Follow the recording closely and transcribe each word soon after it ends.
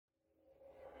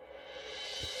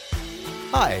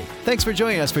Hi, thanks for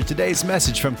joining us for today's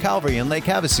message from Calvary in Lake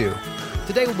Havasu.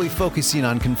 Today we'll be focusing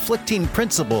on conflicting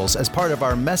principles as part of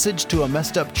our Message to a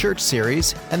Messed Up Church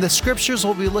series, and the scriptures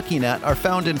we'll be looking at are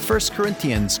found in 1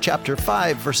 Corinthians chapter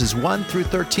 5, verses 1 through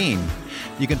 13.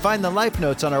 You can find the life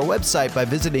notes on our website by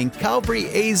visiting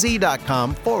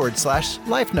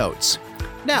calvaryaz.com/life notes.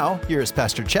 Now, here's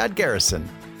Pastor Chad Garrison.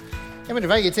 I'm going to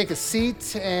invite you to take a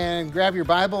seat and grab your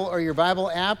Bible or your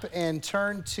Bible app and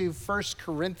turn to 1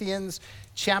 Corinthians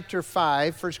chapter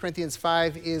 5. 1 Corinthians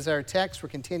 5 is our text. We're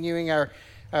continuing our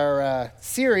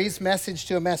series, Message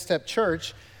to a Messed Up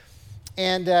Church.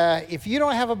 And if you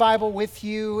don't have a Bible with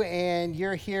you and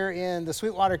you're here in the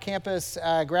Sweetwater campus,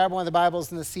 grab one of the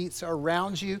Bibles in the seats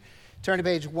around you. Turn to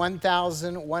page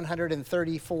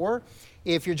 1134.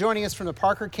 If you're joining us from the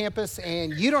Parker campus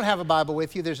and you don't have a Bible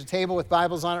with you, there's a table with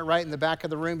Bibles on it right in the back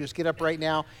of the room. Just get up right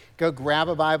now, go grab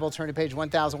a Bible, turn to page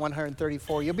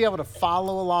 1134. You'll be able to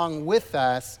follow along with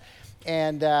us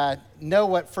and know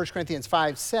what 1 Corinthians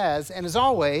 5 says. And as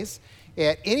always,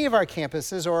 at any of our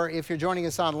campuses, or if you're joining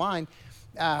us online,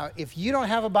 if you don't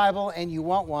have a Bible and you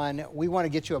want one, we want to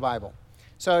get you a Bible.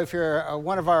 So if you're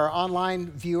one of our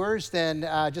online viewers, then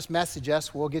just message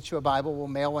us. We'll get you a Bible. We'll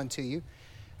mail one to you.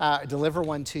 Deliver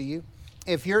one to you.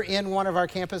 If you're in one of our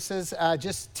campuses,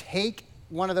 just take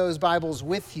one of those Bibles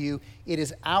with you. It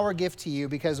is our gift to you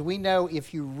because we know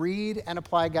if you read and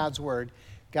apply God's Word,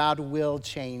 God will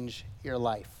change your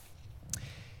life.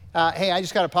 Hey, I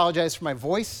just got to apologize for my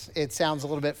voice. It sounds a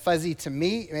little bit fuzzy to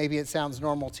me. Maybe it sounds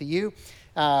normal to you.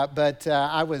 But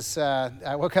I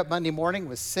woke up Monday morning,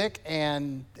 was sick,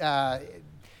 and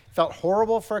felt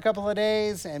horrible for a couple of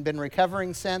days and been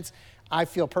recovering since. I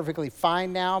feel perfectly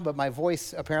fine now, but my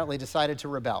voice apparently decided to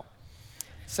rebel.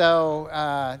 So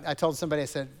I told somebody, I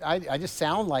said, I just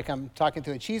sound like I'm talking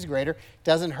to a cheese grater.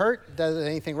 Doesn't hurt, doesn't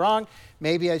anything wrong.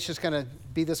 Maybe it's just going to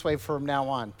be this way from now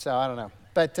on. So I don't know.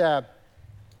 But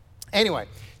anyway,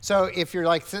 so if you're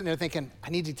like sitting there thinking,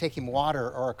 I need to take him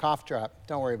water or a cough drop,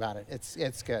 don't worry about it.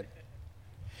 It's good.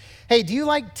 Hey, do you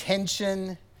like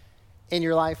tension in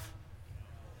your life?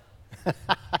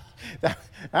 that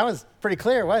was pretty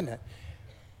clear, wasn't it?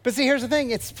 But see, here's the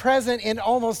thing. It's present in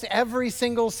almost every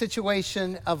single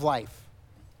situation of life.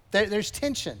 There's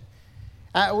tension.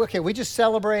 Okay, we just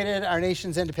celebrated our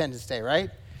nation's Independence Day, right?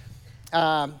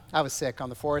 I was sick on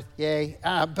the 4th, yay.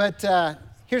 But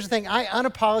here's the thing. I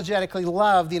unapologetically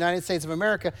love the United States of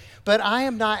America, but I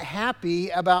am not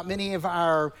happy about many of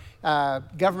our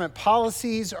government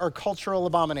policies or cultural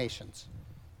abominations.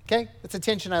 Okay? It's a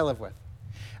tension I live with.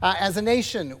 As a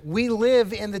nation, we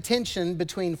live in the tension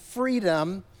between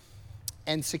freedom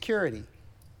and security,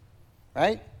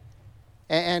 right?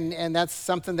 And that's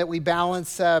something that we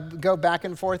balance, go back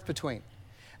and forth between.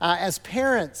 As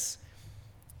parents,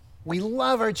 we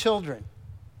love our children,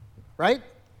 right?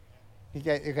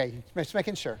 Okay, just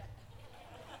making sure.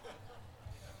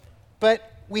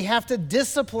 But we have to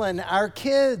discipline our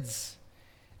kids.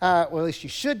 Well, at least you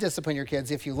should discipline your kids.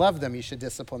 If you love them, you should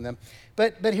discipline them.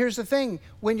 But here's the thing.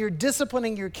 When you're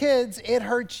disciplining your kids, it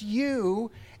hurts you,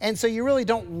 and so you really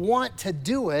don't want to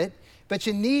do it, but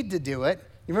you need to do it.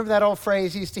 You remember that old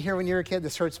phrase you used to hear when you were a kid,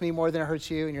 this hurts me more than it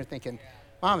hurts you? And you're thinking,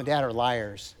 Mom and Dad are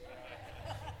liars.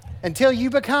 Until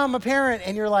you become a parent,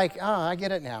 and you're like, oh, I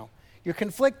get it now. You're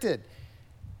conflicted.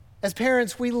 As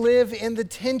parents, we live in the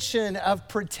tension of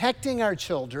protecting our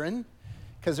children,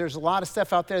 because there's a lot of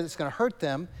stuff out there that's going to hurt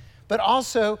them, but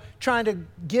also trying to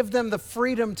give them the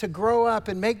freedom to grow up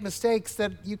and make mistakes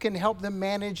that you can help them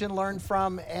manage and learn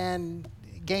from and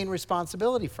gain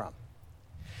responsibility from.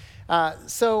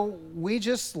 So we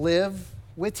just live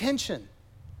with tension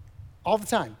all the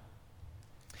time.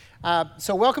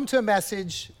 So welcome to a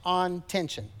message on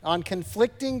tension, on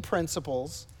conflicting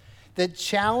principles that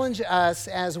challenge us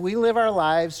as we live our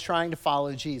lives trying to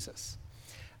follow Jesus.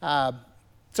 So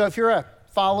if you're a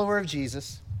follower of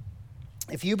Jesus,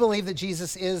 if you believe that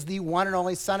Jesus is the one and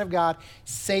only Son of God,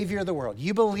 Savior of the world,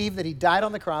 you believe that he died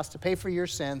on the cross to pay for your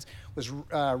sins, was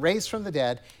raised from the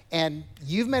dead, and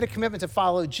you've made a commitment to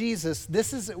follow Jesus,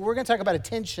 we're going to talk about a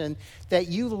tension that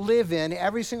you live in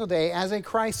every single day as a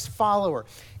Christ follower.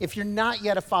 If you're not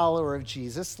yet a follower of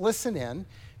Jesus, listen in,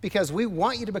 because we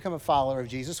want you to become a follower of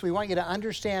Jesus. We want you to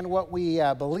understand what we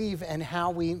believe and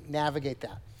how we navigate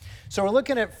that. So we're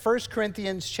looking at 1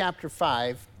 Corinthians chapter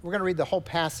 5. We're going to read the whole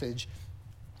passage.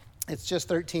 It's just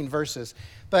 13 verses.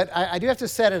 But I do have to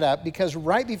set it up because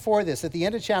right before this, at the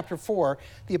end of chapter 4,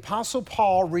 the Apostle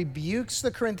Paul rebukes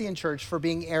the Corinthian church for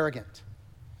being arrogant.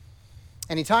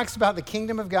 And he talks about the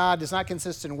kingdom of God does not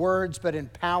consist in words, but in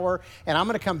power. And I'm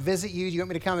going to come visit you. You want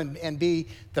me to come and be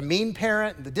the mean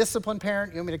parent, the disciplined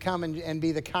parent? You want me to come and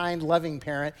be the kind, loving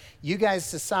parent? You guys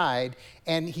decide.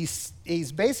 And he's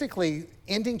basically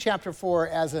ending chapter 4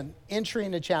 as an entry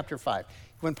into chapter 5.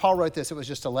 When Paul wrote this, it was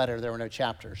just a letter. There were no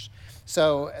chapters.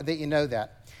 So that you know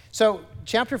that. So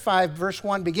chapter 5, verse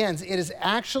 1 begins, it is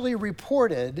actually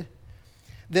reported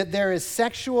that there is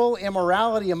sexual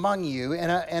immorality among you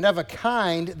and of a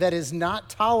kind that is not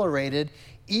tolerated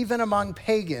even among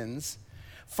pagans,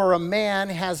 for a man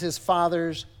has his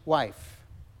father's wife.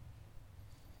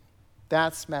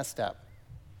 That's messed up.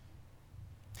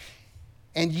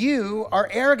 And you are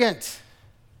arrogant.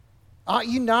 Ought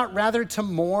you not rather to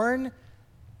mourn?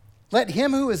 Let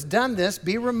him who has done this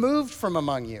be removed from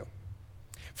among you.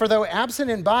 For though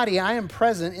absent in body, I am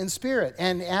present in spirit.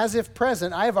 And as if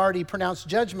present, I have already pronounced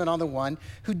judgment on the one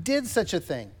who did such a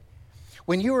thing.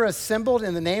 When you are assembled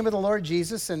in the name of the Lord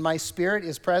Jesus, and my spirit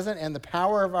is present, and the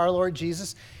power of our Lord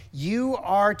Jesus, you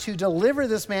are to deliver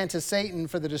this man to Satan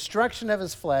for the destruction of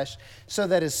his flesh, so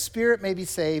that his spirit may be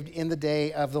saved in the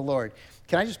day of the Lord.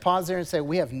 Can I just pause there and say,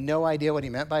 we have no idea what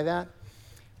he meant by that,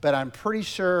 but I'm pretty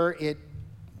sure it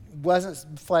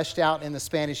wasn't fleshed out in the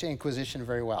Spanish Inquisition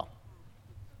very well.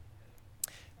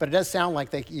 But it does sound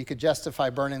like you could justify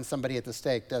burning somebody at the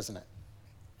stake, doesn't it?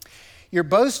 Your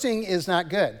boasting is not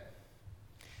good.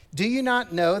 Do you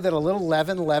not know that a little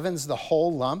leaven leavens the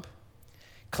whole lump?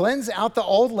 Cleanse out the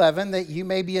old leaven that you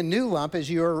may be a new lump, as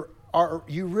you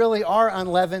really are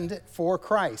unleavened for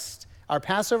Christ. Our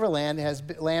Passover lamb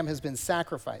has been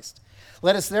sacrificed.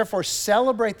 Let us therefore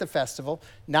celebrate the festival,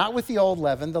 not with the old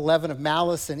leaven, the leaven of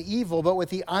malice and evil, but with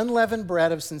the unleavened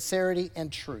bread of sincerity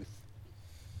and truth.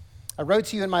 I wrote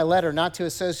to you in my letter not to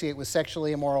associate with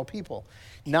sexually immoral people,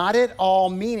 not at all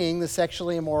meaning the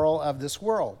sexually immoral of this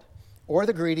world, or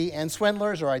the greedy and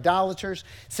swindlers or idolaters,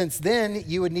 since then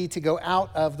you would need to go out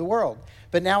of the world.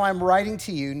 But now I'm writing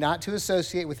to you not to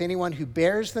associate with anyone who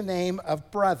bears the name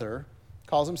of brother,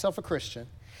 calls himself a Christian,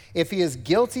 if he is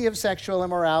guilty of sexual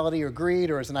immorality or greed,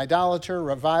 or is an idolater,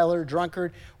 reviler,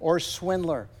 drunkard, or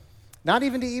swindler, not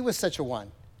even to eat with such a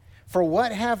one. For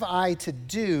what have I to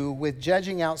do with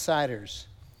judging outsiders?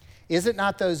 Is it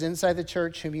not those inside the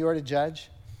church whom you are to judge?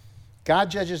 God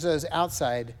judges those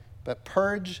outside, but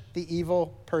purge the evil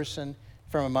person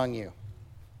from among you.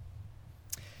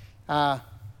 Man,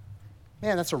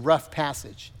 that's a rough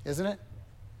passage, isn't it?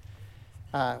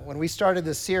 When we started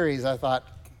this series, I thought,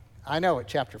 I know what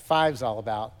chapter 5 is all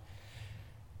about,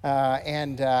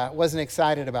 and wasn't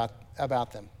excited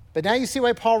about them. But now you see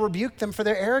why Paul rebuked them for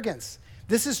their arrogance.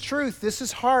 This is truth. This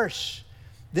is harsh.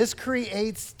 This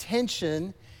creates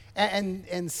tension.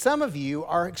 And some of you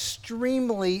are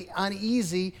extremely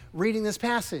uneasy reading this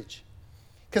passage.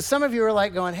 Because some of you are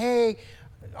like going, hey,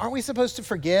 aren't we supposed to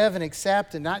forgive and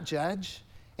accept and not judge?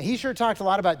 And he sure talked a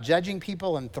lot about judging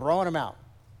people and throwing them out.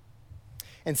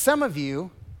 And some of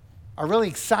you are really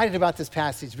excited about this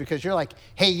passage because you're like,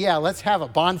 hey, yeah, let's have a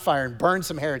bonfire and burn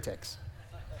some heretics.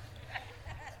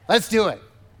 Let's do it.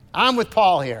 I'm with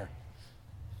Paul here.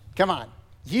 Come on.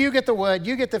 You get the wood,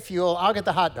 you get the fuel, I'll get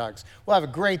the hot dogs. We'll have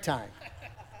a great time.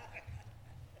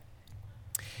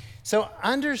 So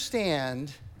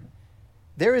understand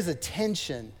there is a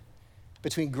tension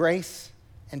between grace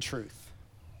and truth.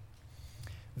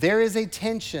 There is a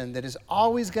tension that is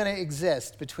always going to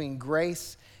exist between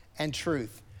grace and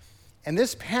truth. And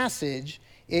this passage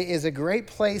is a great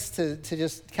place to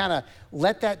just kind of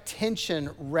let that tension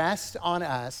rest on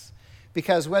us.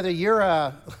 Because whether you're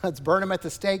a let's burn them at the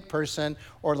stake person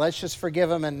or let's just forgive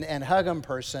them and hug them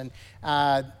person,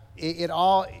 it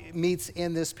all meets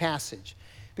in this passage.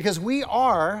 Because we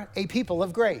are a people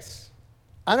of grace,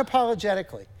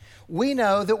 unapologetically. We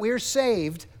know that we're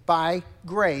saved by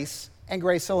grace and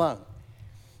grace alone.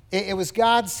 It was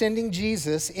God sending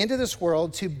Jesus into this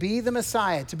world to be the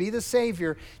Messiah, to be the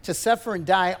Savior, to suffer and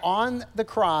die on the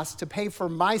cross to pay for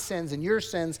my sins and your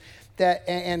sins. That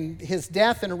and his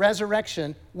death and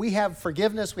resurrection, we have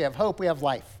forgiveness, we have hope, we have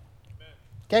life. Amen.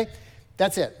 Okay?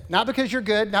 That's it. Not because you're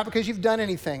good, not because you've done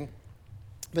anything,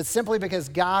 but simply because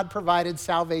God provided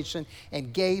salvation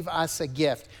and gave us a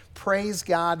gift. Praise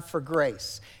God for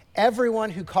grace.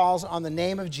 Everyone who calls on the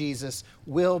name of Jesus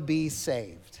will be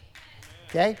saved.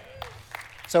 Okay?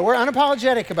 So we're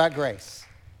unapologetic about grace.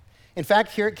 In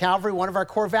fact, here at Calvary, one of our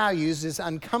core values is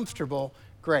uncomfortable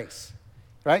grace,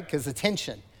 right? Because the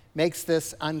tension makes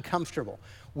this uncomfortable.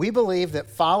 We believe that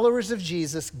followers of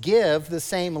Jesus give the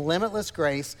same limitless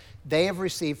grace they have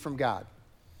received from God.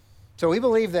 So we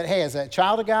believe that, hey, as a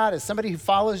child of God, as somebody who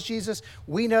follows Jesus,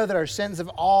 we know that our sins have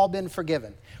all been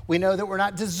forgiven. We know that we're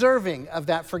not deserving of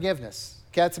that forgiveness.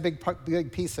 Okay, that's a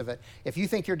big piece of it. If you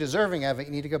think you're deserving of it,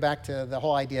 you need to go back to the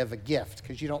whole idea of a gift,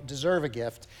 because you don't deserve a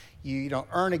gift. You don't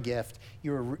earn a gift.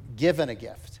 You were given a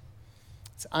gift.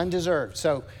 It's undeserved.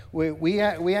 So we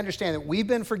understand that we've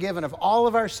been forgiven of all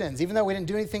of our sins, even though we didn't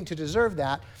do anything to deserve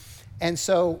that. And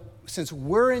so since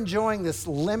we're enjoying this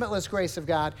limitless grace of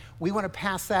God, we want to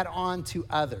pass that on to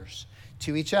others,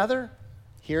 to each other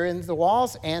here in the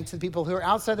walls and to the people who are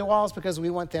outside the walls, because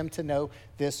we want them to know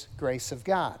this grace of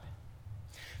God.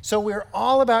 So we're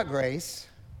all about grace,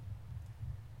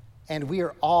 and we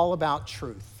are all about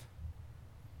truth.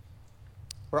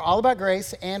 We're all about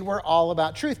grace, and we're all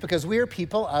about truth, because we are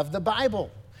people of the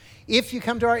Bible. If you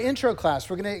come to our intro class,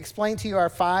 we're going to explain to you our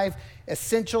 5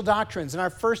 essential doctrines. And our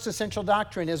first essential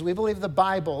doctrine is we believe the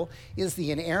Bible is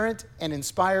the inerrant and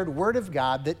inspired Word of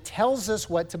God that tells us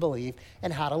what to believe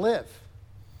and how to live.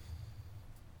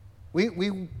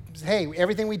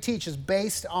 Everything we teach is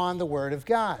based on the Word of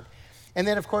God. And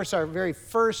then, of course, our very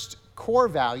first core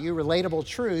value, relatable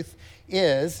truth,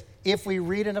 is if we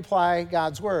read and apply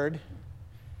God's Word,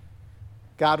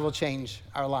 God will change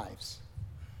our lives.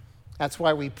 That's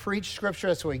why we preach Scripture.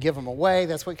 That's why we give them away.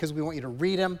 That's because we want you to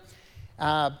read them.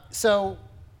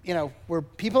 We're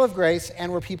people of grace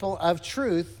and we're people of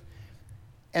truth,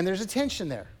 and there's a tension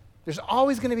there. There's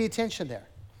always going to be a tension there.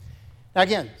 Now,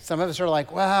 again, some of us are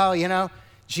like, well,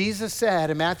 Jesus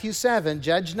said in Matthew 7,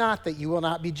 judge not that you will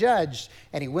not be judged.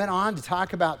 And he went on to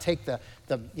talk about take the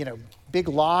big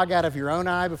log out of your own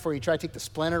eye before you try to take the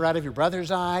splinter out of your brother's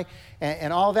eye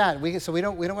and all that. So we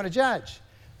don't want to judge.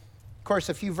 Of course,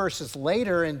 a few verses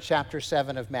later in chapter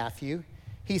 7 of Matthew,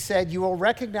 he said, you will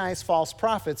recognize false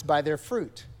prophets by their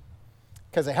fruit,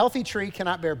 because a healthy tree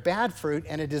cannot bear bad fruit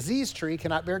and a diseased tree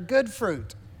cannot bear good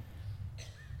fruit.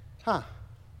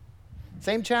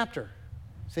 Same chapter.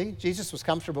 See, Jesus was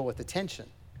comfortable with the tension.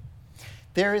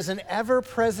 There is an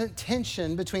ever-present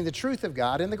tension between the truth of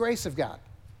God and the grace of God.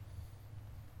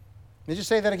 Let me just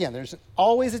say that again. There's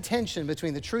always a tension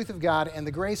between the truth of God and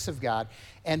the grace of God,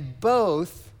 and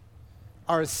both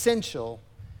are essential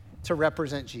to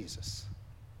represent Jesus.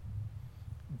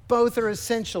 Both are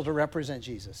essential to represent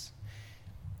Jesus.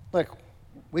 Look,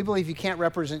 we believe you can't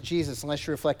represent Jesus unless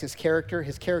you reflect his character.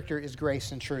 His character is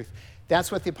grace and truth. That's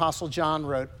what the Apostle John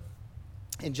wrote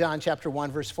in John chapter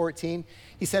 1, verse 14.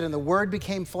 He said, and the Word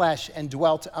became flesh and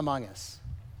dwelt among us.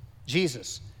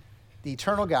 Jesus, the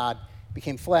eternal God,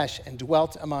 became flesh and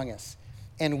dwelt among us.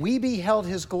 And we beheld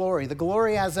his glory, the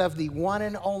glory as of the one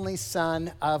and only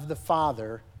Son of the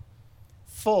Father,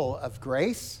 full of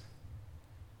grace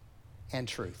and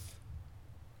truth.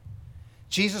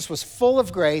 Jesus was full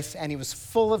of grace and he was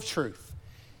full of truth.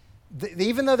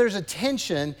 Even though there's a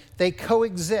tension, they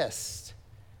coexist.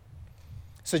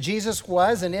 So Jesus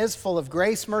was and is full of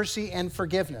grace, mercy, and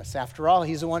forgiveness. After all,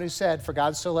 he's the one who said, for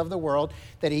God so loved the world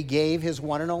that he gave his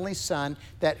one and only Son,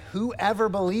 that whoever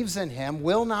believes in him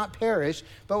will not perish,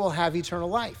 but will have eternal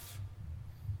life.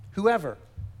 Whoever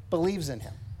believes in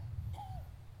him.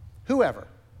 Whoever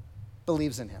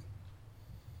believes in him.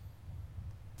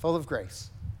 Full of grace.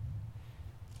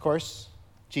 Of course,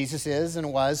 Jesus is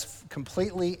and was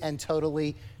completely and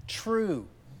totally true.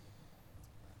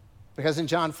 Because in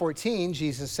John 14,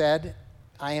 Jesus said,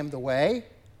 I am the way.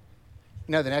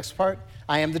 The next part?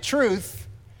 I am the truth,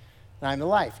 and I am the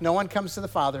life. No one comes to the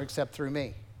Father except through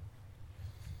me.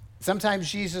 Sometimes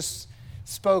Jesus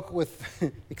spoke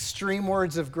with extreme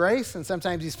words of grace, and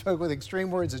sometimes he spoke with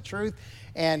extreme words of truth,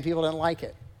 and people didn't like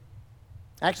it.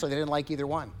 Actually, they didn't like either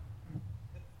one.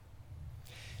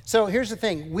 So here's the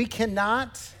thing. We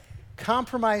cannot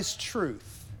compromise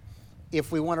truth if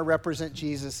we want to represent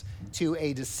Jesus to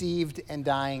a deceived and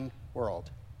dying world.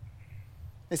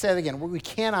 They say it again, we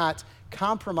cannot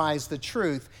compromise the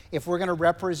truth if we're going to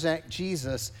represent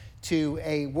Jesus to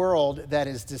a world that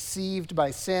is deceived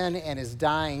by sin and is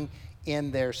dying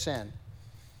in their sin.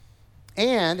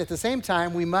 And at the same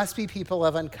time, we must be people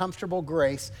of uncomfortable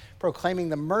grace, proclaiming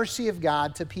the mercy of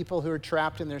God to people who are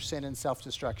trapped in their sin and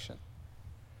self-destruction.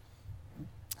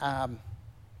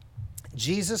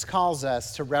 Jesus calls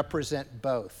us to represent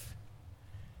both.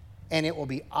 And it will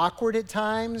be awkward at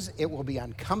times, it will be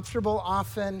uncomfortable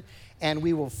often, and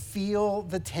we will feel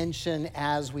the tension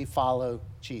as we follow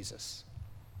Jesus.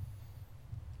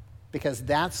 Because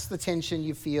that's the tension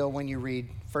you feel when you read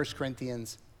 1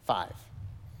 Corinthians 5.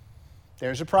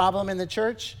 There's a problem in the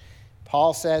church.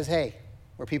 Paul says, hey,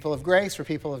 we're people of grace, we're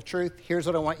people of truth. Here's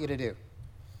what I want you to do.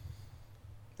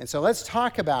 And so let's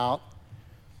talk about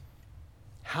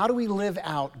how do we live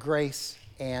out grace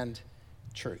and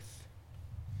truth?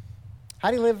 How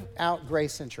do you live out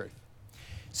grace and truth?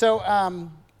 So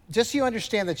just so you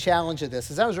understand the challenge of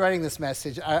this, as I was writing this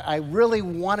message, I really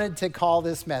wanted to call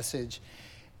this message,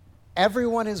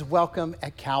 "Everyone is welcome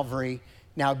at Calvary.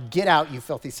 Now get out, you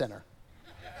filthy sinner."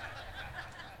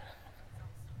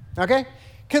 Okay?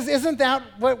 Because isn't that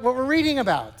what we're reading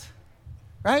about?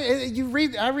 Right?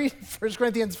 I read 1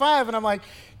 Corinthians 5, and I'm like,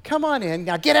 come on in,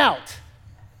 now get out.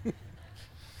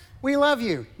 We love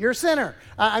you. You're a sinner.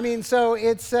 So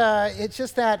it's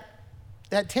just that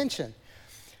tension.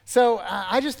 So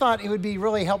I just thought it would be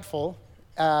really helpful,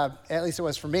 at least it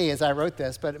was for me as I wrote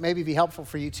this, but it may be helpful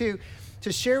for you too,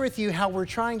 to share with you how we're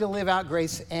trying to live out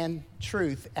grace and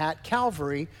truth at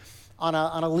Calvary on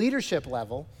a leadership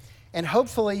level. And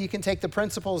hopefully you can take the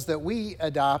principles that we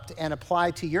adopt and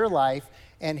apply to your life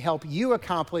and help you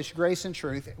accomplish grace and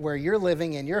truth where you're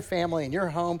living, in your family, in your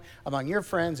home, among your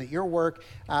friends, at your work,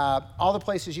 all the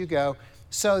places you go,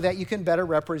 so that you can better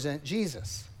represent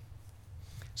Jesus.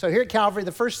 So here at Calvary,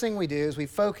 the first thing we do is we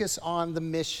focus on the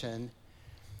mission,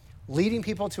 leading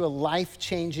people to a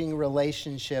life-changing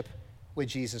relationship with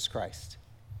Jesus Christ.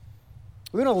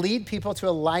 We want to lead people to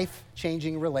a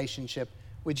life-changing relationship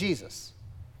with Jesus.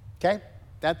 Okay?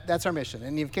 That's our mission.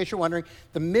 And in case you're wondering,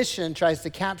 the mission tries to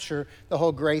capture the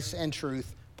whole grace and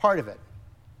truth part of it.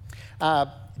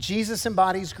 Jesus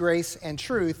embodies grace and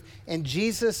truth, and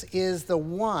Jesus is the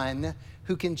one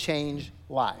who can change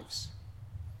lives.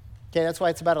 Okay, that's why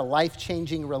it's about a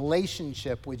life-changing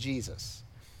relationship with Jesus.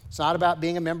 It's not about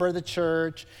being a member of the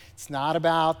church. It's not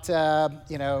about,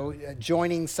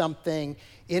 joining something.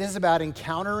 It is about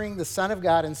encountering the Son of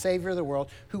God and Savior of the world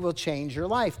who will change your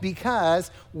life,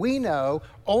 because we know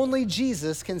only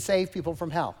Jesus can save people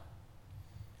from hell.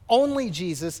 Only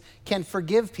Jesus can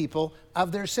forgive people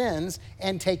of their sins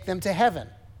and take them to heaven.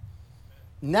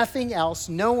 Nothing else,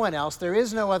 no one else, there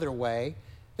is no other way.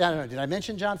 I don't know, did I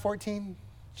mention John 14?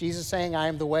 Jesus saying, "I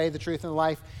am the way, the truth, and the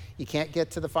life. You can't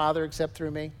get to the Father except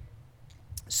through me."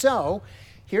 So,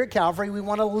 here at Calvary, we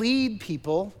want to lead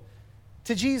people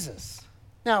to Jesus.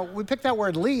 Now, we picked that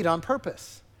word lead on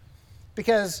purpose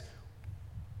because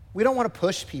we don't want to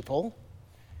push people.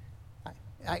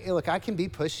 Look, I can be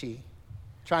pushy,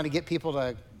 trying to get people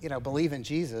to, believe in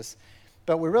Jesus,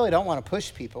 but we really don't want to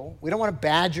push people. We don't want to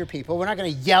badger people. We're not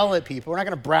going to yell at people. We're not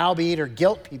going to browbeat or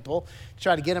guilt people to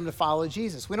try to get them to follow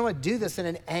Jesus. We don't want to do this in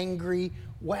an angry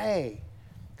way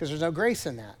because there's no grace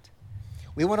in that.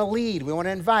 We want to lead. We want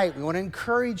to invite. We want to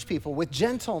encourage people with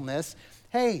gentleness.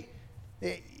 Hey,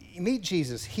 meet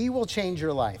Jesus. He will change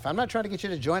your life. I'm not trying to get you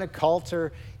to join a cult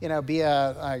or, be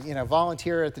a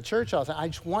volunteer at the church all the time. I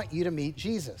just want you to meet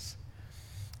Jesus.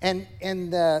 And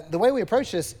the way we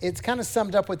approach this, it's kind of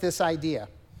summed up with this idea.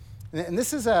 And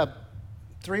this is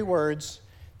 3 words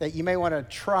that you may want to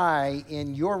try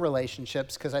in your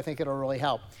relationships because I think it'll really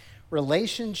help.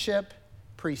 Relationship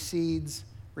precedes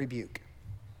rebuke.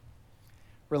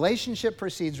 Relationship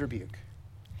precedes rebuke.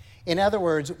 In other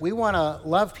words, we want to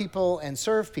love people and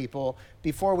serve people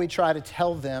before we try to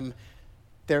tell them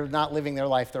they're not living their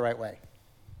life the right way.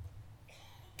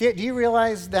 Do you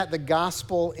realize that the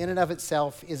gospel in and of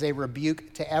itself is a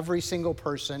rebuke to every single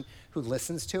person who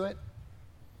listens to it?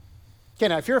 Okay,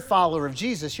 now if you're a follower of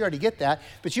Jesus, you already get that,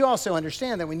 but you also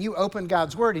understand that when you open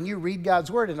God's word and you read God's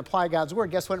word and apply God's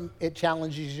word, guess what it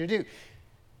challenges you to do?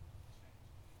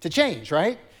 To change,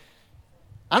 right?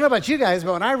 I don't know about you guys,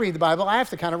 but when I read the Bible, I have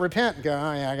to kind of repent and go,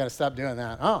 oh yeah, I got to stop doing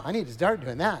that. Oh, I need to start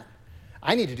doing that.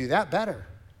 I need to do that better.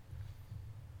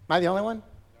 Am I the only one?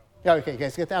 Yeah, okay, you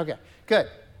guys get that? Okay, good.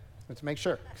 Let's make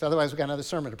sure, because otherwise we've got another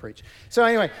sermon to preach. So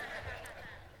anyway,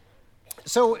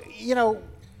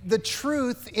 the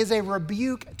truth is a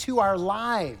rebuke to our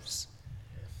lives.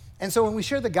 And so when we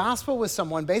share the gospel with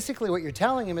someone, basically what you're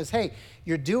telling him is, hey,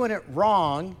 you're doing it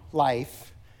wrong,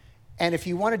 life, and if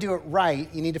you want to do it right,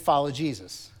 you need to follow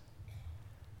Jesus.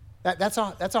 That's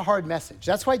a hard message.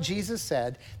 That's why Jesus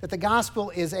said that the gospel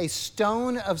is a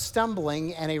stone of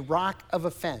stumbling and a rock of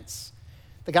offense.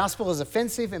 The gospel is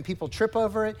offensive and people trip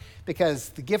over it because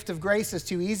the gift of grace is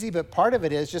too easy, but part of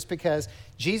it is just because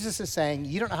Jesus is saying,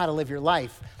 you don't know how to live your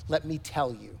life, let me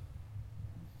tell you.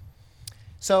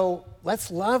 So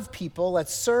let's love people,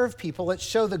 let's serve people, let's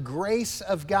show the grace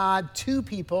of God to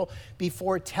people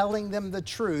before telling them the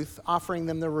truth, offering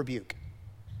them the rebuke.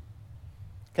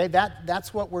 Okay,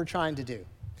 that's what we're trying to do.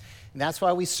 And that's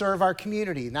why we serve our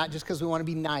community, not just because we want to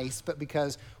be nice, but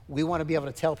because we want to be able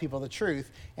to tell people the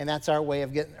truth, and that's our way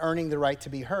of earning the right to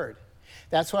be heard.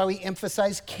 That's why we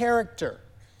emphasize character.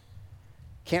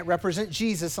 Can't represent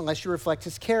Jesus unless you reflect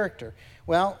his character.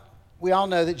 Well, we all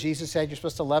know that Jesus said you're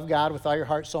supposed to love God with all your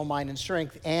heart, soul, mind, and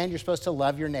strength, and you're supposed to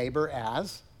love your neighbor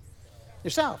as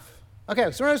yourself. Okay,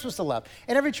 so we're not supposed to love.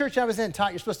 And every church I was in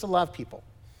taught you're supposed to love people.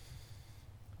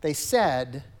 They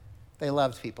said they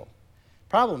loved people.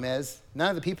 Problem is, none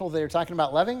of the people they were talking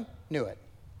about loving knew it.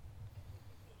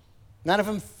 None of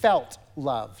them felt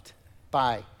loved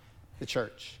by the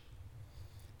church.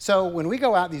 So when we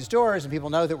go out these doors and people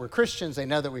know that we're Christians, they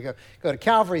know that we go to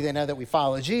Calvary, they know that we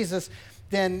follow Jesus,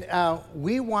 then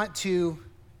we want to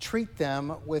treat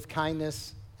them with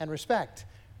kindness and respect,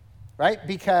 right?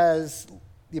 Because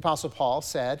the Apostle Paul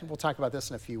said, we'll talk about this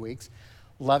in a few weeks,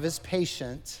 love is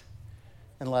patient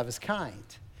and love is kind.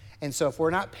 And so if we're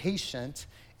not patient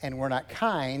and we're not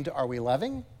kind, are we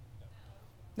loving?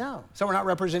 No. So we're not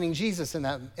representing Jesus in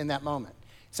that moment.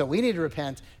 So we need to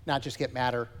repent, not just get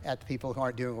madder at the people who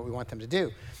aren't doing what we want them to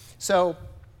do. So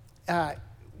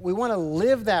we want to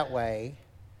live that way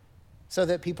so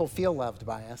that people feel loved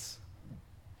by us,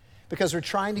 because we're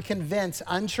trying to convince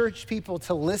unchurched people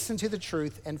to listen to the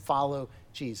truth and follow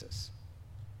Jesus.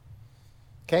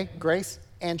 Okay? Grace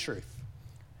and truth.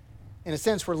 In a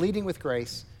sense, we're leading with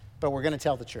grace, but we're going to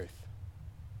tell the truth.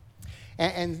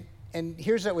 And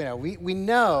here's what we know. We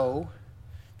know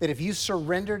that if you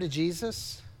surrender to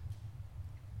Jesus,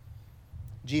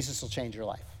 Jesus will change your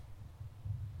life.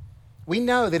 We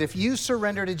know that if you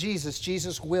surrender to Jesus,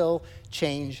 Jesus will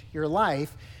change your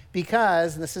life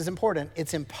because, and this is important,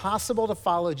 it's impossible to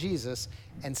follow Jesus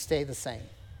and stay the same.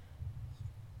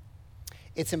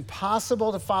 It's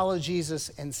impossible to follow Jesus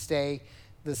and stay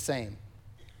the same.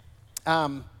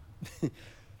 To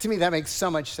me, that makes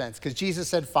so much sense because Jesus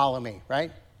said, follow me,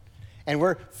 right? And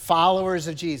we're followers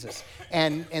of Jesus.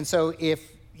 And so if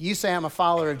you say I'm a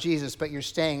follower of Jesus, but you're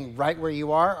staying right where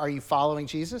you are you following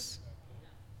Jesus?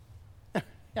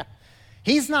 Yeah.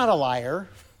 He's not a liar,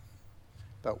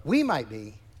 but we might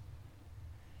be.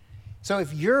 So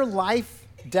if your life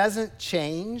doesn't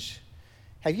change,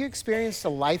 have you experienced a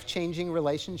life-changing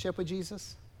relationship with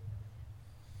Jesus?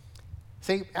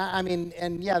 See, I mean,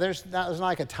 and yeah, there's not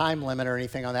like a time limit or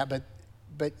anything on that,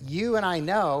 but you and I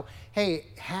know, hey,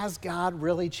 has God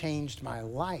really changed my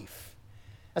life?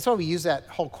 That's why we use that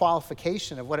whole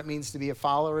qualification of what it means to be a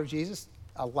follower of Jesus,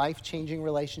 a life-changing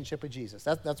relationship with Jesus.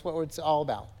 That's what it's all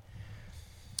about.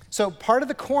 So part of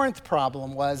the Corinth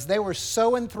problem was they were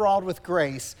so enthralled with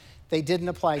grace, they didn't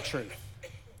apply truth.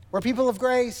 We're people of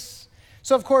grace.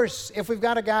 So, of course, if we've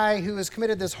got a guy who has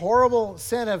committed this horrible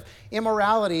sin of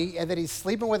immorality and that he's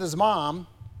sleeping with his mom,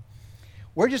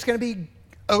 we're just going to be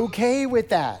okay with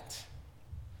that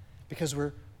because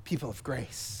we're people of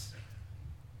grace.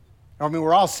 I mean,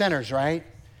 we're all sinners, right?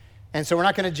 And so we're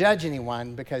not going to judge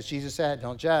anyone because Jesus said,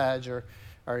 don't judge or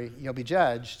you'll be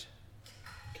judged.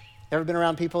 Ever been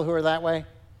around people who are that way?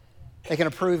 They can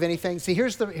approve anything. See,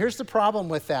 here's the problem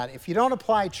with that. If you don't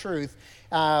apply truth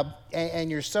and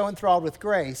you're so enthralled with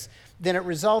grace, then it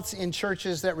results in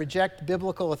churches that reject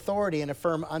biblical authority and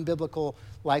affirm unbiblical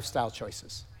lifestyle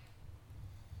choices.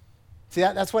 See,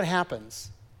 that's what happens.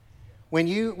 When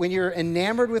you're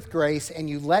enamored with grace and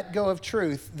you let go of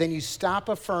truth, then you stop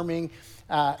affirming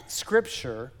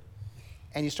Scripture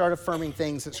and you start affirming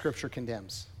things that Scripture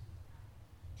condemns.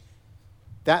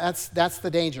 That's the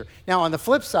danger. Now, on the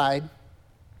flip side,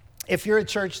 if you're a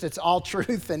church that's all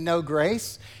truth and no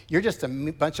grace, you're just a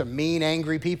bunch of mean,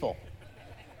 angry people.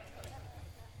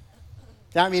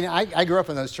 I mean, I grew up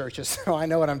in those churches, so I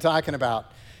know what I'm talking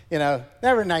about. You know,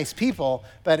 they were nice people,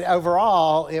 but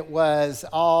overall, it was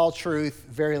all truth,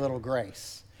 very little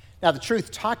grace. Now, the truth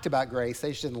talked about grace.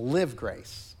 They just didn't live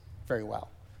grace very well.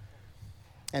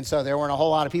 And so there weren't a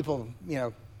whole lot of people,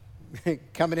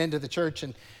 coming into the church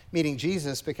and meeting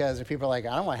Jesus because people are like,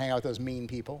 I don't want to hang out with those mean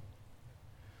people.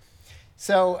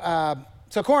 So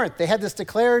Corinth, they had this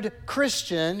declared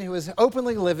Christian who was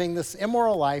openly living this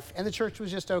immoral life, and the church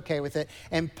was just okay with it.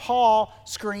 And Paul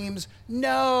screams,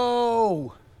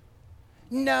 no,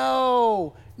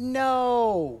 no,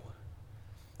 no.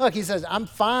 Look, he says, I'm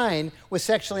fine with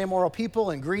sexually immoral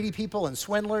people and greedy people and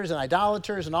swindlers and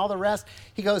idolaters and all the rest.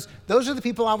 He goes, those are the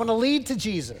people I want to lead to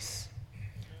Jesus.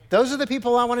 Those are the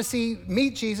people I want to see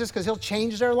meet Jesus because he'll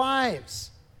change their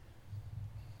lives.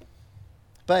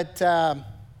 But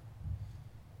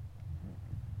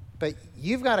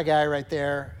you've got a guy right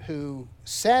there who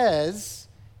says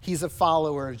he's a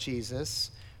follower of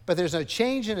Jesus, but there's no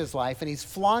change in his life, and he's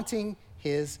flaunting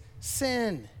his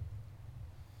sin.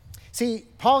 See,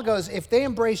 Paul goes, if they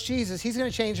embrace Jesus, he's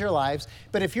going to change their lives.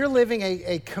 But if you're living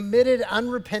a committed,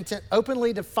 unrepentant,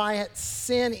 openly defiant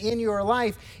sin in your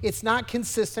life, it's not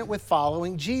consistent with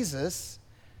following Jesus.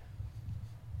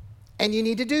 And you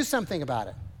need to do something about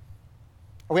it.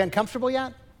 Are we uncomfortable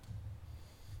yet?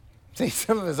 See,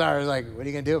 some of us are like, what are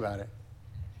you going to do about it?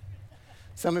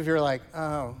 Some of you are like,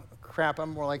 oh, crap, I'm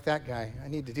more like that guy. I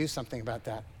need to do something about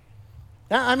that.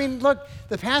 Now, I mean, look,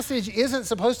 the passage isn't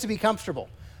supposed to be comfortable.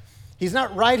 He's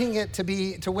not writing it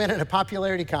to win in a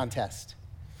popularity contest.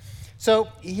 So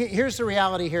here's the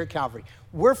reality here at Calvary.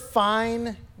 We're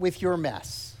fine with your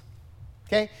mess,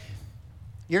 okay?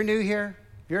 You're new here.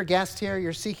 You're a guest here.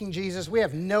 You're seeking Jesus. We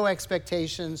have no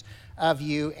expectations of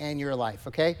you and your life,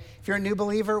 okay? If you're a new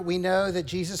believer, we know that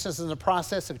Jesus is in the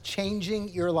process of changing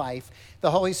your life. The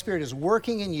Holy Spirit is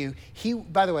working in you.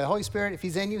 By the way, the Holy Spirit, if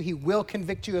he's in you, he will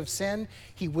convict you of sin.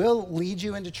 He will lead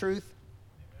you into truth.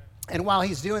 And while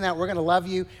he's doing that, we're going to love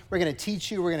you. We're going to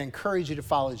teach you. We're going to encourage you to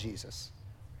follow Jesus.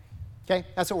 Okay?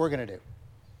 That's what we're going to do.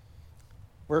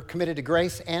 We're committed to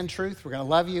grace and truth. We're going to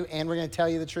love you, and we're going to tell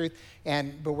you the truth.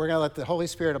 But we're going to let the Holy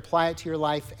Spirit apply it to your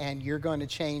life, and you're going to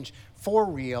change for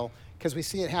real, because we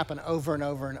see it happen over and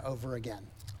over and over again.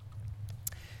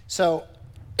 So,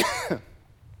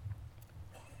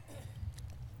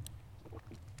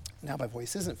 now my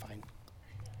voice isn't fine.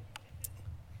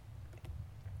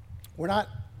 We're not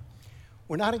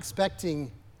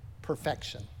expecting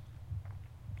perfection.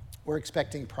 We're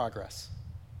expecting progress.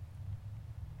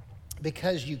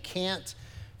 Because you can't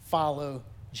follow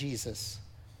Jesus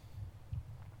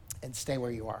and stay where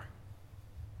you are.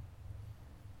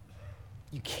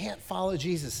 You can't follow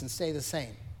Jesus and stay the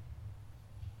same.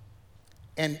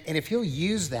 And if you'll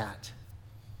use that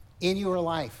in your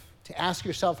life to ask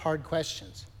yourself hard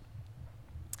questions,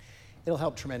 it'll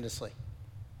help tremendously.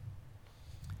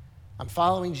 I'm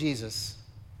following Jesus.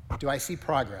 Do I see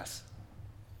progress?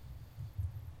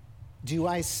 Do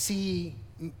I see,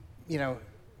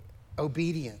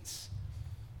 obedience?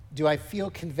 Do I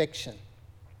feel conviction?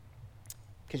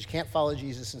 Because you can't follow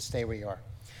Jesus and stay where you are.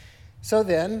 So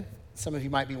then, some of you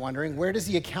might be wondering, where does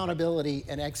the accountability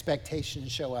and expectation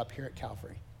show up here at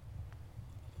Calvary?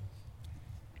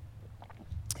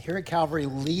 Here at Calvary,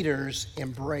 leaders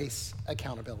embrace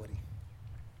accountability.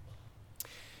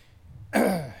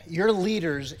 Your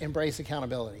leaders embrace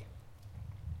accountability.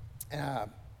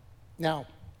 Now,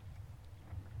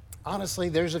 honestly,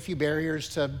 there's a few barriers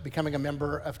to becoming a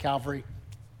member of Calvary.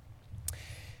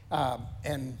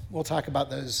 And we'll talk about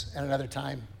those at another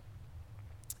time.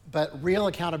 But real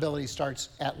accountability starts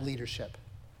at leadership.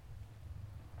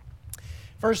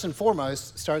 First and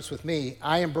foremost, starts with me.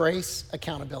 I embrace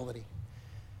accountability.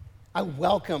 I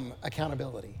welcome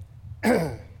accountability.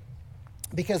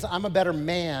 Because I'm a better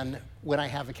man when I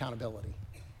have accountability.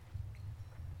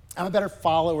 I'm a better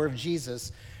follower of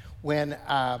Jesus when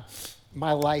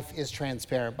my life is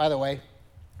transparent. By the way,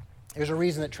 there's a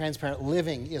reason that transparent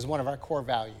living is one of our core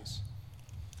values.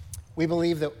 We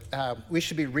believe that we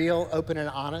should be real, open, and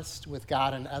honest with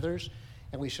God and others,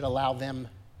 and we should allow them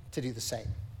to do the same.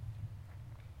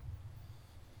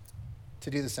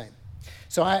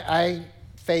 So I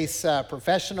face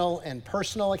professional and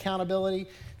personal accountability,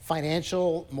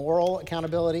 financial, moral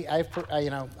accountability. I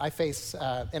face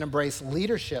and embrace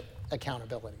leadership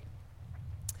accountability.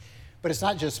 But it's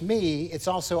not just me, it's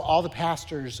also all the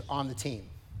pastors on the team.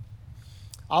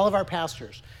 All of our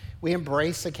pastors, we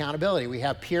embrace accountability. We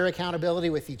have peer accountability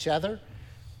with each other.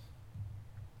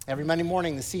 Every Monday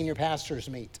morning, the senior pastors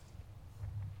meet.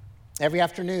 Every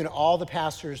afternoon, all the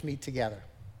pastors meet together.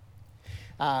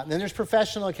 Then there's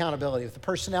professional accountability with the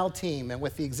personnel team and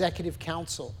with the executive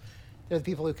council. They're the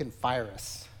people who can fire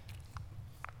us.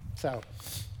 So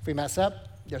if we mess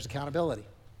up, there's accountability.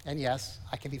 And yes,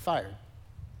 I can be fired.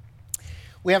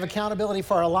 We have accountability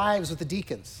for our lives with the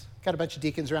deacons. Got a bunch of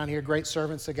deacons around here, great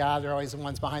servants of God. They're always the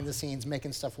ones behind the scenes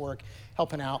making stuff work,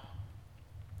 helping out.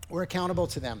 We're accountable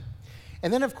to them.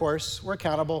 And then, of course, we're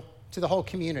accountable to the whole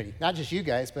community. Not just you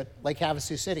guys, but Lake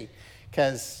Havasu City.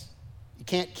 Because you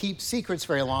can't keep secrets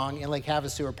very long in Lake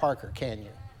Havasu or Parker, can you?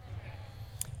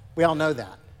 We all know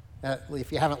that.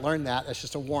 If you haven't learned that, that's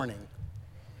just a warning.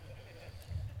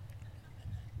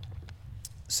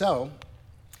 So,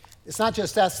 it's not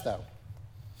just us, though.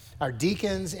 Our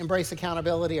deacons embrace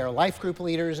accountability. Our life group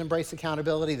leaders embrace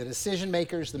accountability. The decision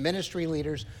makers, the ministry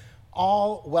leaders,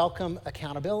 all welcome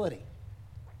accountability.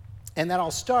 And that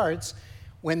all starts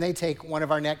when they take one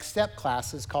of our Next Step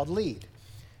classes called LEAD.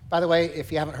 By the way,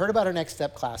 if you haven't heard about our Next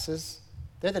Step classes,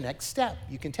 they're the next step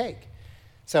you can take.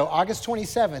 So August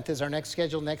 27th is our next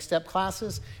scheduled Next Step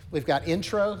classes. We've got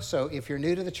intro, so if you're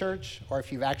new to the church or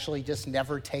if you've actually just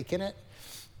never taken it,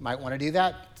 you might want to do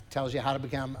that. Tells you how to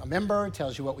become a member,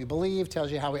 tells you what we believe, tells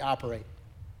you how we operate.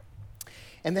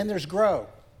 And then there's Grow,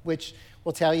 which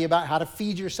will tell you about how to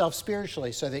feed yourself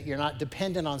spiritually so that you're not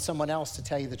dependent on someone else to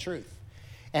tell you the truth.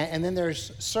 And then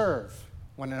there's Serve.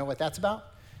 Want to know what that's about?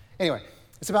 Anyway,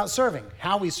 it's about serving,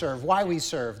 how we serve, why we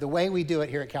serve, the way we do it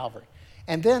here at Calvary.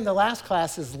 And then the last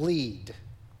class is Lead.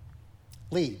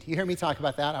 Lead. You hear me talk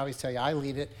about that. I always tell you I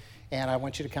lead it, and I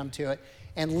want you to come to it.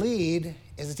 And lead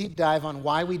is a deep dive on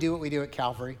why we do what we do at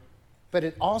Calvary, but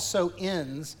it also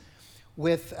ends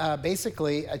with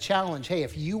basically a challenge. Hey,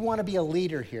 if you want to be a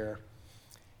leader here,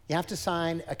 you have to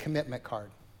sign a commitment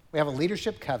card. We have a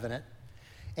leadership covenant,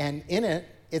 and in it,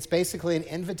 it's basically an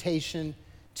invitation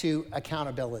to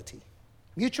accountability.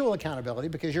 Mutual accountability,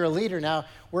 because you're a leader now,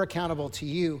 we're accountable to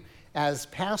you as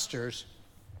pastors,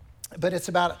 but it's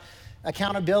about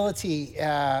accountability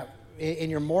in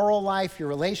your moral life, your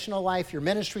relational life, your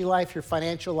ministry life, your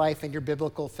financial life, and your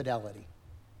biblical fidelity.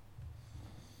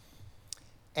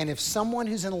 And if someone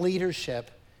who's in leadership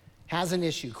has an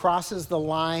issue, crosses the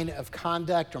line of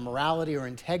conduct or morality or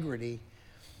integrity,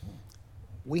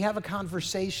 we have a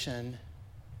conversation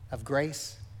of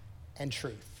grace and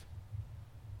truth.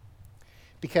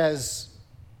 Because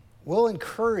we'll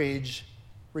encourage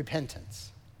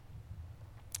repentance.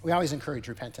 We always encourage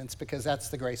repentance because that's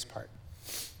the grace part.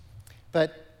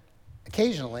 But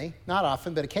occasionally, not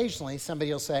often, but occasionally,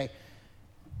 somebody will say,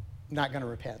 I'm not going to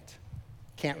repent,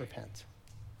 can't repent.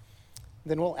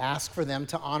 Then we'll ask for them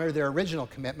to honor their original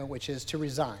commitment, which is to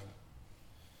resign.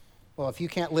 Well, if you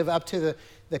can't live up to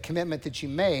the commitment that you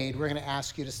made, we're going to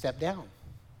ask you to step down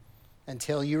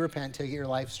until you repent, until you get your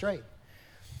life straight.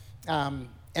 And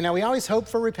now we always hope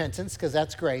for repentance because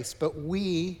that's grace, but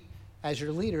we, as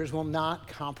your leaders, will not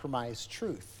compromise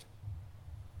truth.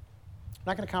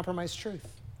 We're not going to compromise truth.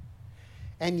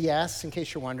 And yes, in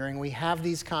case you're wondering, we have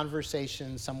these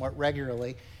conversations somewhat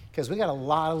regularly because we got a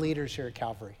lot of leaders here at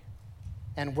Calvary.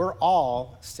 And we're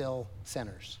all still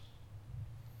sinners.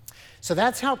 So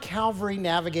that's how Calvary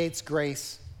navigates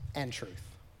grace and truth.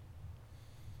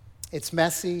 It's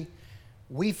messy.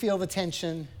 We feel the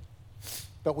tension,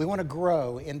 but we want to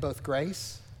grow in both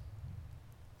grace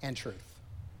and truth.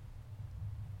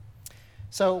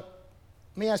 So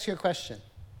let me ask you a question.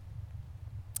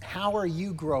 How are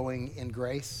you growing in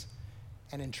grace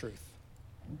and in truth?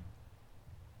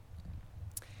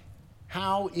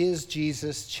 How is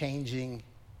Jesus changing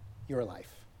your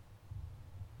life?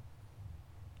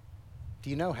 Do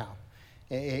you know how?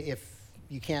 If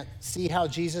you can't see how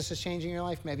Jesus is changing your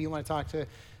life, maybe you want to talk to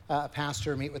a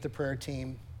pastor, meet with the prayer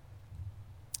team,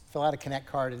 fill out a connect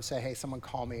card and say, hey, someone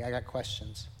call me, I got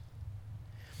questions.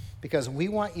 Because we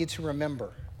want you to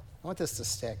remember, I want this to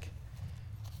stick.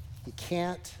 You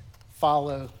can't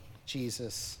follow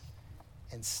Jesus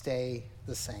and stay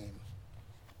the same.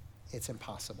 It's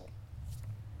impossible.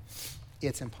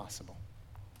 It's impossible.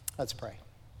 Let's pray.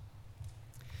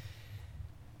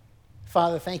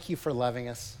 Father, thank you for loving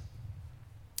us.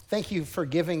 Thank you for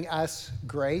giving us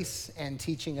grace and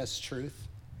teaching us truth.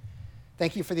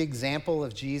 Thank you for the example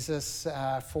of Jesus,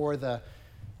 for the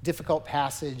difficult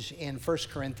passage in 1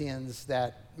 Corinthians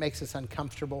that makes us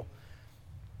uncomfortable.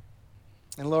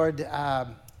 And Lord,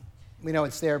 we know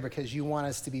it's there because you want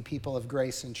us to be people of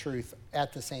grace and truth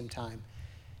at the same time.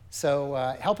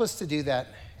 So help us to do that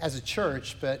as a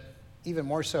church, but even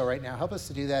more so right now, help us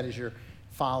to do that as your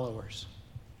followers.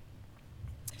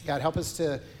 God, help us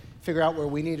to figure out where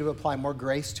we need to apply more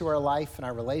grace to our life and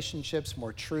our relationships,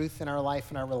 more truth in our life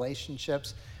and our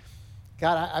relationships.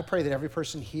 God, I pray that every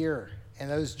person here and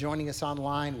those joining us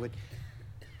online would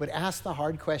ask the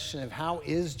hard question of how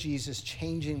is Jesus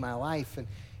changing my life? And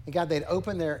God, they'd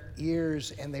open their ears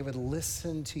and they would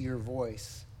listen to your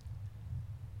voice.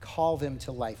 Call them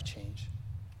to life change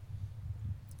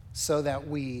so that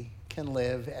we can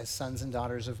live as sons and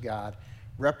daughters of God,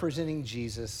 representing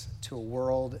Jesus to a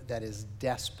world that is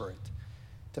desperate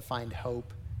to find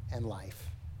hope and life.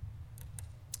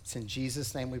 It's in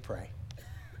Jesus' name we pray.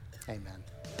 Amen.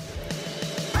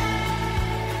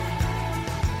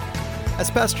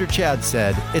 As Pastor Chad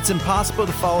said, it's impossible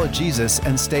to follow Jesus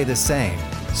and stay the same.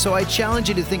 So I challenge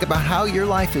you to think about how your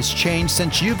life has changed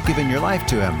since you've given your life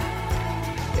to him.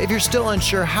 If you're still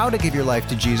unsure how to give your life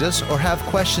to Jesus or have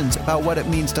questions about what it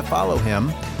means to follow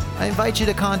him, I invite you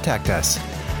to contact us.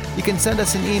 You can send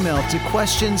us an email to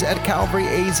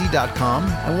questions@calvaryaz.com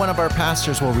and one of our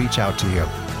pastors will reach out to you.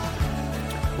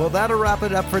 Well, that'll wrap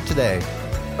it up for today.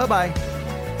 Bye-bye.